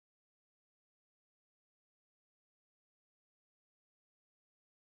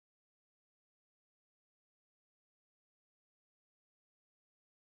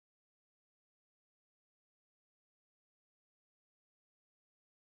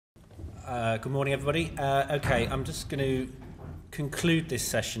Good morning, everybody. Okay, I'm just going to conclude this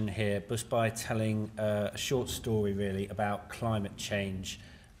session here just by telling a short story, really, about climate change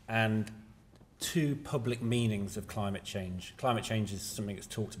and two public meanings of climate change. Climate change is something that's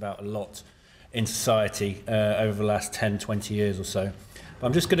talked about a lot in society over the last 10, 20 years or so. But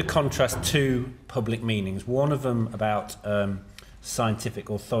I'm just going to contrast two public meanings. One of them about scientific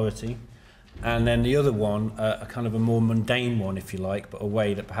authority, and then the other one, a kind of a more mundane one, if you like, but a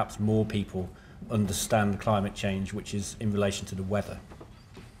way that perhaps more people understand climate change, which is in relation to the weather.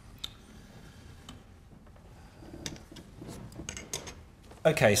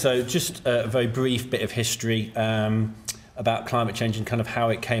 Okay, so just a very brief bit of history about climate change and kind of how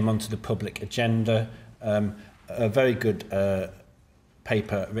it came onto the public agenda. A very good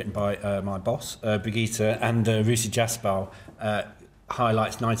paper written by my boss, Brigitte, and Rusi Jaspal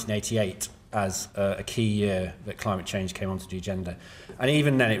highlights 1988 as a key year that climate change came onto the agenda. And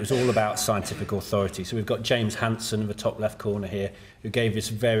even then, it was all about scientific authority. So we've got James Hansen in the top left corner here, who gave this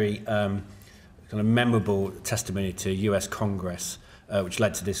very kind of memorable testimony to US Congress, which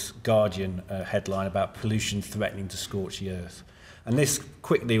led to this Guardian headline about pollution threatening to scorch the earth. And this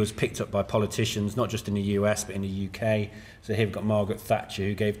quickly was picked up by politicians, not just in the US, but in the UK. So here we've got Margaret Thatcher,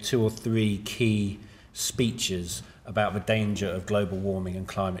 who gave 2 or 3 key speeches about the danger of global warming and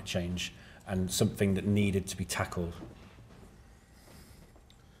climate change, and something that needed to be tackled.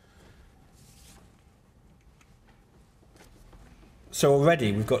 So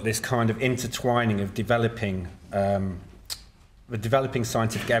already we've got this kind of intertwining of developing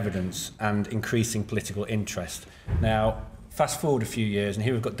scientific evidence and increasing political interest. Now, fast forward a few years, and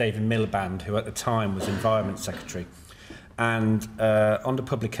here we've got David Miliband, who at the time was Environment Secretary. And on the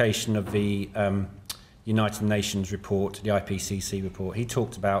publication of the United Nations report, the IPCC report, he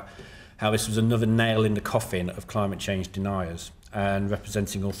talked about how this was another nail in the coffin of climate change deniers, and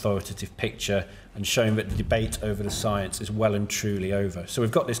representing an authoritative picture and showing that the debate over the science is well and truly over. So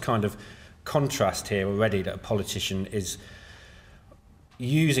we've got this kind of contrast here already, that a politician is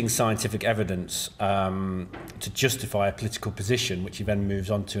using scientific evidence to justify a political position, which he then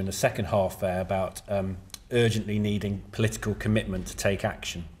moves on to in the second half there about urgently needing political commitment to take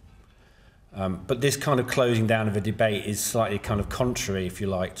action. But this kind of closing down of a debate is slightly kind of contrary, if you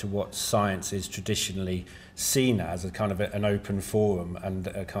like, to what science is traditionally seen as a kind of an open forum, and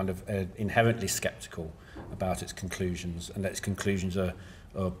a kind of inherently sceptical about its conclusions, and that its conclusions are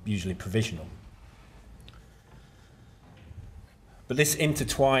usually provisional. But this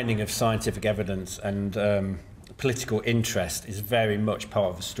intertwining of scientific evidence and political interest is very much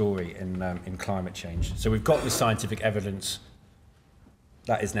part of the story in climate change. So we've got the scientific evidence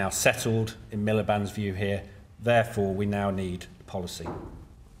that is now settled in Miliband's view here. Therefore, we now need policy.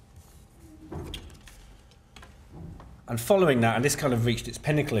 And following that, and this kind of reached its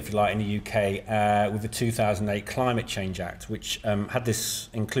pinnacle, if you like, in the UK with the 2008 Climate Change Act, which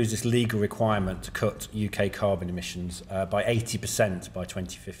includes this legal requirement to cut UK carbon emissions by 80% by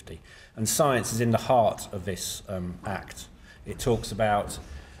 2050. And science is in the heart of this act. It talks about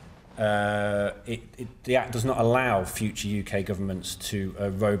the Act does not allow future UK governments to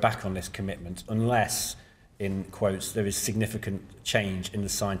row back on this commitment unless, in quotes, there is significant change in the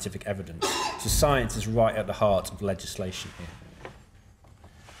scientific evidence. So science is right at the heart of legislation here.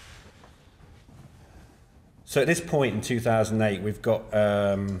 So at this point in 2008, we've got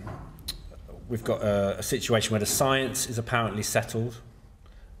a situation where the science is apparently settled,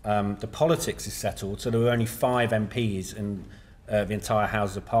 the politics is settled. So there were only 5 MPs in the entire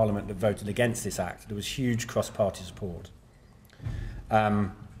Houses of Parliament that voted against this act. There was huge cross-party support.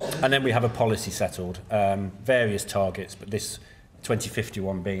 And then we have a policy settled, various targets, but this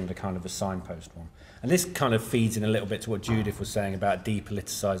 2051 being the kind of a signpost one. And this kind of feeds in a little bit to what Judith was saying about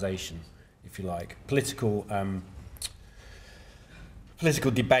depoliticisation, if you like. Political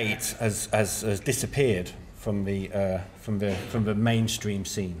debate has disappeared from the mainstream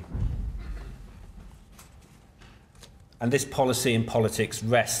scene. And this policy and politics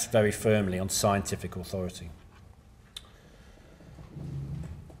rests very firmly on scientific authority.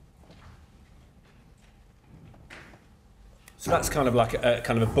 So that's kind of like a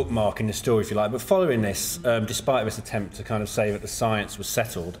bookmark in the story, if you like. But following this, despite this attempt to kind of say that the science was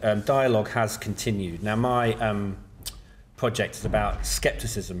settled, dialogue has continued. Now, my project is about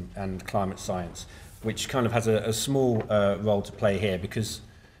scepticism and climate science, which kind of has a small role to play here, because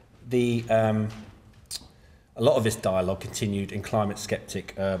a lot of this dialogue continued in climate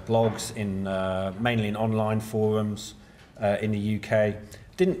skeptic blogs, mainly in online forums in the UK.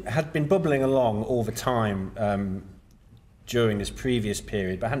 Had been bubbling along all the time during this previous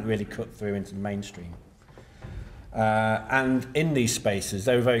period, but hadn't really cut through into the mainstream. And in these spaces,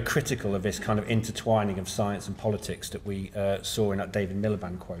 they were very critical of this kind of intertwining of science and politics that we saw in that David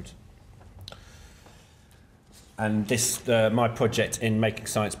Miliband quote. And this, my project in Making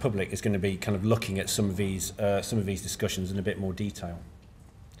Science Public is going to be kind of looking at some of these discussions in a bit more detail.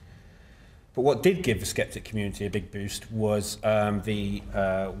 But what did give the skeptic community a big boost was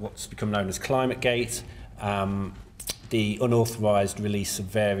what's become known as ClimateGate, the unauthorised release of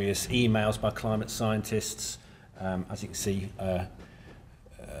various emails by climate scientists. As you can see,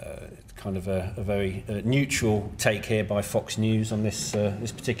 kind of a very neutral take here by Fox News on this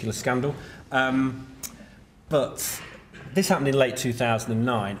particular scandal. But this happened in late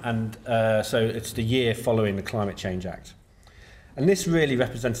 2009, and so it's the year following the Climate Change Act. And this really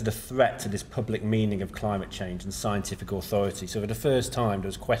represented a threat to this public meaning of climate change and scientific authority. So for the first time, there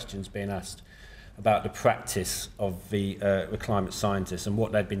was questions being asked about the practice of the climate scientists and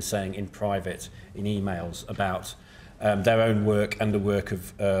what they'd been saying in private, in emails, about their own work and the work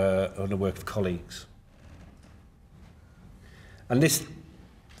of colleagues. And this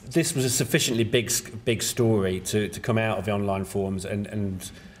was a sufficiently big story to come out of the online forums and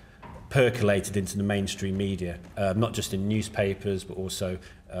percolated into the mainstream media, not just in newspapers, but also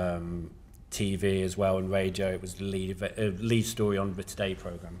TV as well and radio. It was the lead story on the Today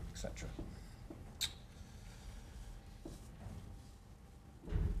programme, etc.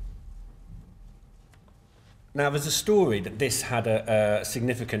 Now, there's a story that this had a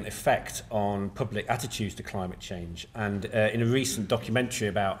significant effect on public attitudes to climate change. And in a recent documentary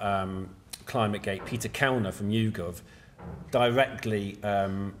about ClimateGate, Peter Kellner from YouGov directly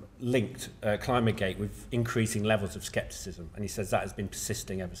linked ClimateGate with increasing levels of scepticism. And he says that has been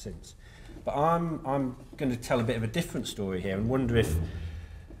persisting ever since. But I'm going to tell a bit of a different story here and wonder if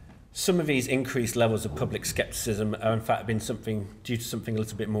some of these increased levels of public scepticism are in fact been due to something a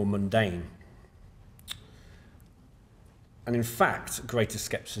little bit more mundane. And in fact, greater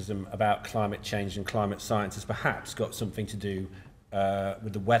scepticism about climate change and climate science has perhaps got something to do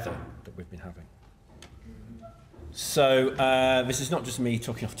with the weather that we've been having. So this is not just me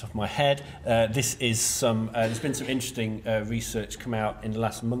talking off the top of my head. This is there's been some interesting research come out in the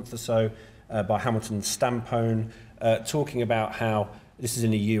last month or so by Hamilton and Stampone, talking about how, this is in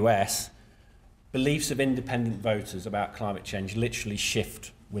the US, beliefs of independent voters about climate change literally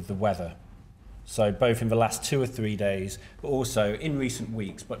shift with the weather. So both in the last 2 or 3 days, but also in recent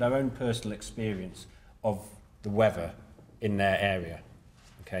weeks, but their own personal experience of the weather in their area,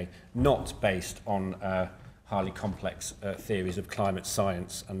 okay? Not based on highly complex theories of climate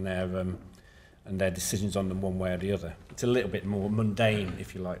science and their decisions on them one way or the other. It's a little bit more mundane,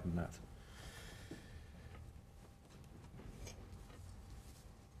 if you like, than that.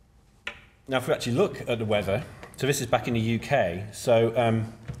 Now, if we actually look at the weather, so this is back in the UK, so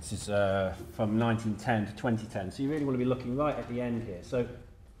this is from 1910 to 2010, so you really want to be looking right at the end here. So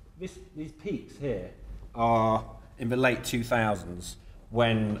these peaks here are in the late 2000s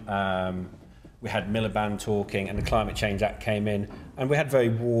when we had Miliband talking and the Climate Change Act came in, and we had very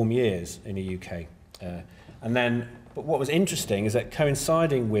warm years in the UK. But what was interesting is that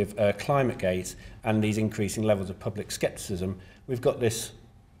coinciding with ClimateGate and these increasing levels of public scepticism, we've got this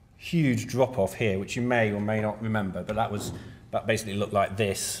huge drop-off here, which you may or may not remember, but that basically looked like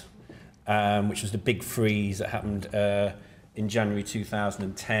this, which was the big freeze that happened in January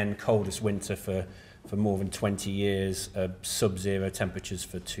 2010, coldest winter for more than 20 years, sub-zero temperatures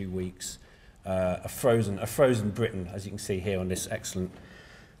for 2 weeks, a frozen Britain, as you can see here on this excellent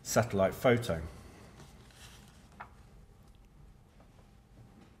satellite photo.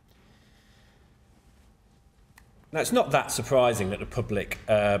 Now, it's not that surprising that the public,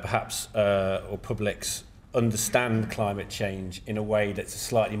 or publics, understand climate change in a way that's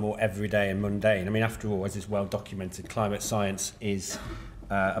slightly more everyday and mundane. I mean, after all, as is well documented, climate science is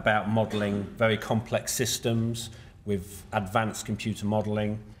about modelling very complex systems with advanced computer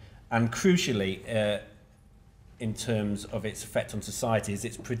modelling, and crucially, in terms of its effect on society, is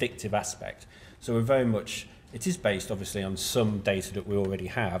its predictive aspect. So we're very much, it is based obviously on some data that we already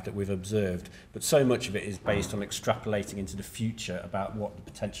have, that we've observed, but so much of it is based on extrapolating into the future about what the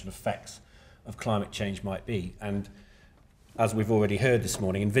potential effects of climate change might be. And as we've already heard this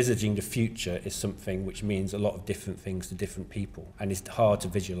morning, envisaging the future is something which means a lot of different things to different people, and it's hard to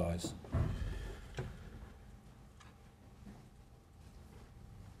visualise.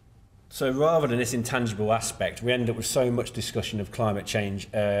 So rather than this intangible aspect, we end up with so much discussion of climate change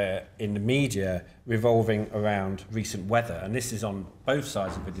in the media revolving around recent weather. And this is on both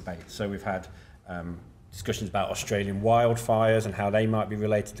sides of the debate. So we've had discussions about Australian wildfires and how they might be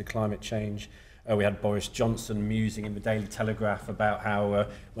related to climate change. We had Boris Johnson musing in the Daily Telegraph about how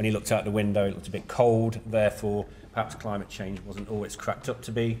when he looked out the window it looked a bit cold, therefore perhaps climate change wasn't all it's cracked up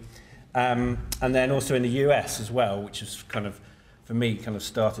to be. And then also in the US as well, which is kind of, for me, kind of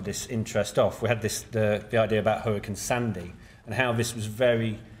started this interest off. We had the idea about Hurricane Sandy and how this was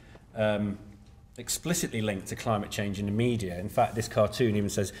very explicitly linked to climate change in the media. In fact, this cartoon even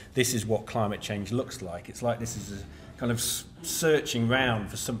says, this is what climate change looks like. It's like this is a kind of searching round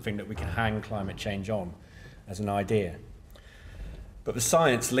for something that we can hang climate change on as an idea. But the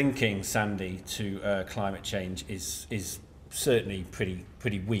science linking Sandy to climate change is certainly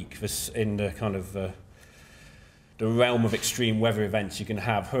pretty weak. In the kind of the realm of extreme weather events you can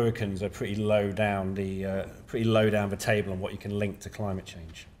have, hurricanes are pretty low down the table on what you can link to climate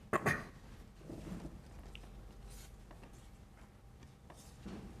change.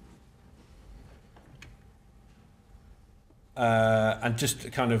 And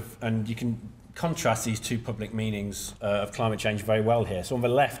just kind of, and you can contrast these two public meanings of climate change very well here. So on the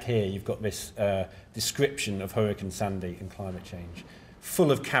left here, you've got this description of Hurricane Sandy and climate change,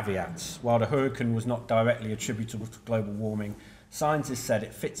 full of caveats. While the hurricane was not directly attributable to global warming, scientists said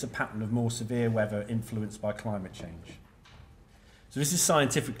it fits a pattern of more severe weather influenced by climate change. So this is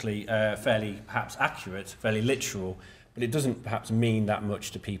scientifically fairly perhaps accurate, fairly literal, but it doesn't perhaps mean that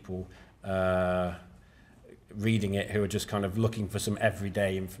much to people reading it who are just kind of looking for some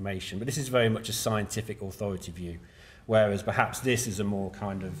everyday information. But this is very much a scientific authority view, whereas perhaps this is a more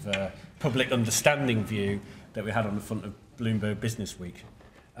kind of public understanding view that we had on the front of Bloomberg Business Week.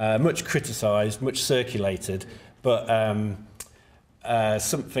 Much criticised, much circulated, but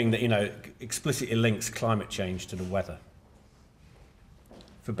something that, you know, explicitly links climate change to the weather,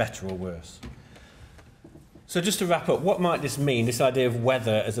 for better or worse. So just to wrap up, what might this mean, this idea of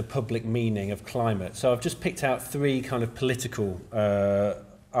weather as a public meaning of climate? So I've just picked out three kind of political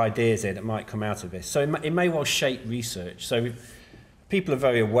ideas here that might come out of this. So it may well shape research. So people are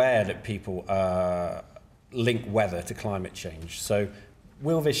very aware that people link weather to climate change. So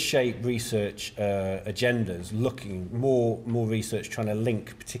will this shape research agendas, looking more research trying to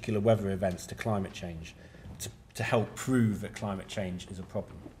link particular weather events to climate change to help prove that climate change is a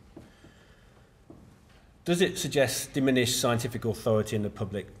problem? Does it suggest diminished scientific authority in the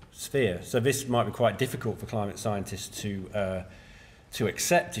public sphere? So this might be quite difficult for climate scientists to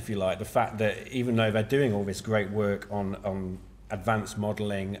accept, if you like, the fact that even though they're doing all this great work on advanced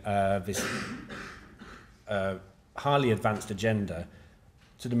modelling, this highly advanced agenda,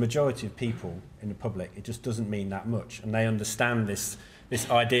 to the majority of people in the public, it just doesn't mean that much. And they understand this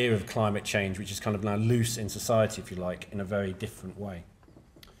idea of climate change, which is kind of now loose in society, if you like, in a very different way.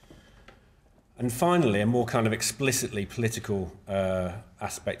 And finally, a more kind of explicitly political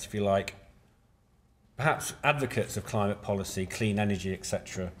aspect, if you like, perhaps advocates of climate policy, clean energy,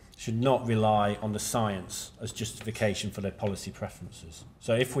 etc., should not rely on the science as justification for their policy preferences.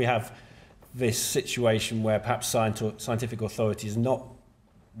 So if we have this situation where perhaps scientific authority is not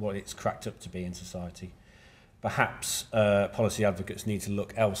what it's cracked up to be in society, perhaps policy advocates need to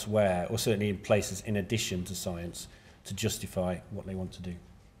look elsewhere, or certainly in places in addition to science, to justify what they want to do.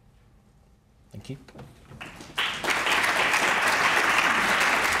 Thank you.